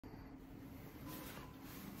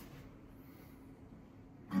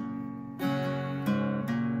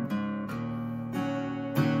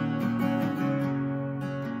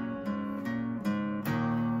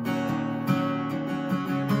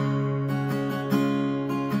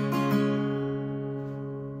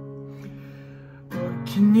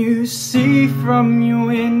Can you see from your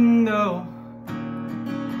window?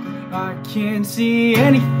 I can't see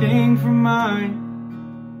anything from mine.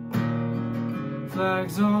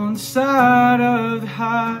 Flags on the side of the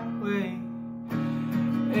highway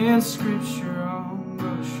and scripture on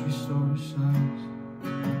grocery store signs.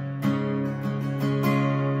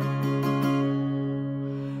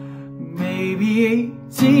 Maybe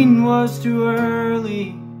 18 was too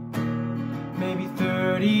early, maybe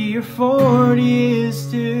 30 or 40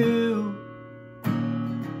 is too.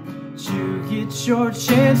 But you get your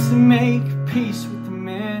chance to make peace with the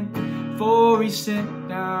man before he sent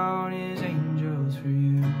down his angels for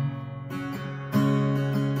you.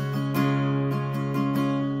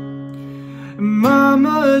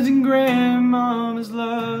 Mamas and grandmamas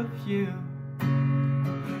love you,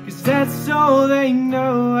 'cause that's all they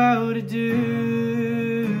know how to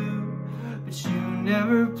do. But you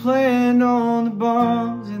never planned on the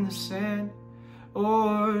bombs in the sand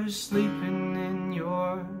or sleeping in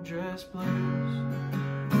your dress blues.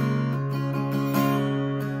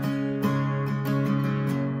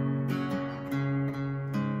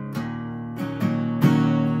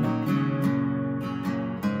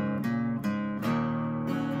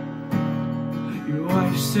 Your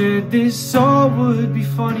wife said this all would be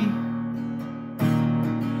funny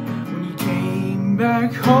when you came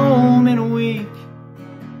back home in a week.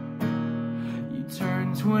 You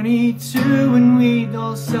turned 22 and we'd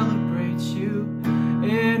all celebrate you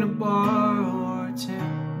in a bar or a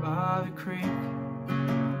tent by the creek.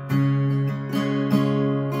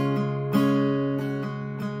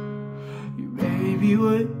 Your baby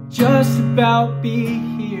would just about be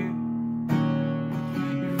here.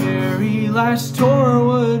 Very last tour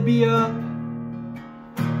would be up,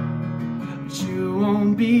 but you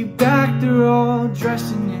won't be back. They're all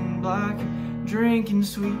dressing in black, drinking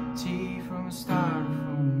sweet tea from a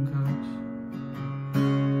styrofoam cups.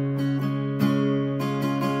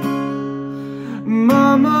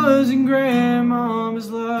 Mamas and grandmamas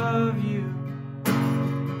love you.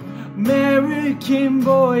 American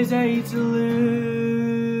boys hate to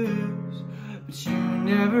lose, but you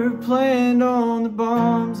never planned on the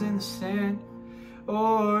bombs in the sand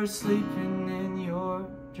or sleeping in your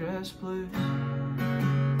dress blues.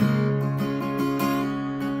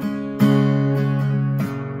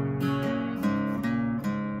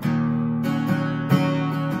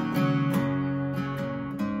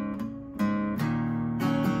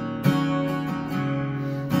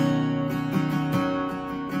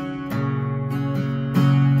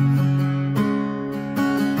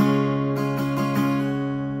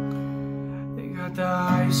 The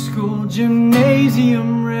high school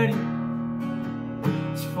gymnasium ready,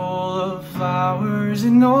 it's full of flowers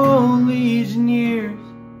and old Legionnaires.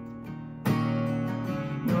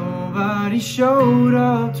 Nobody showed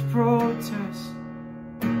up to protest,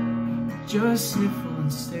 just sniffle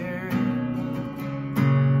and stare.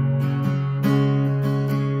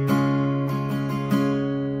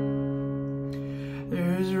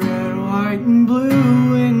 There's red, white, and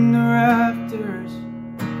blue in the rafters.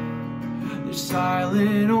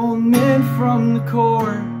 Silent old men from the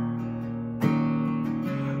Corps.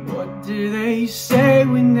 What do they say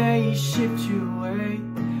when they shipped you away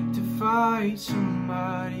to fight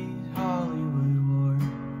somebody's Hollywood war?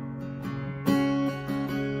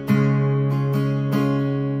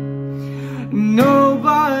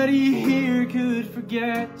 Nobody here could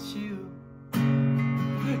forget you.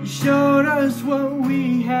 You showed us what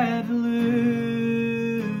we had to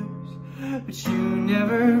lose, but you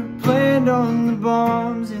never planned on the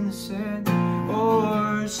bombs in the sand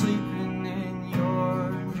or sleeping in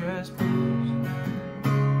your dress blues.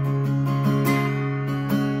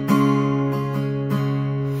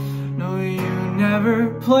 No, you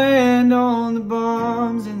never planned on the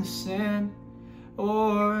bombs in the sand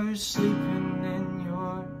or sleeping in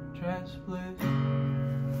your dress blues.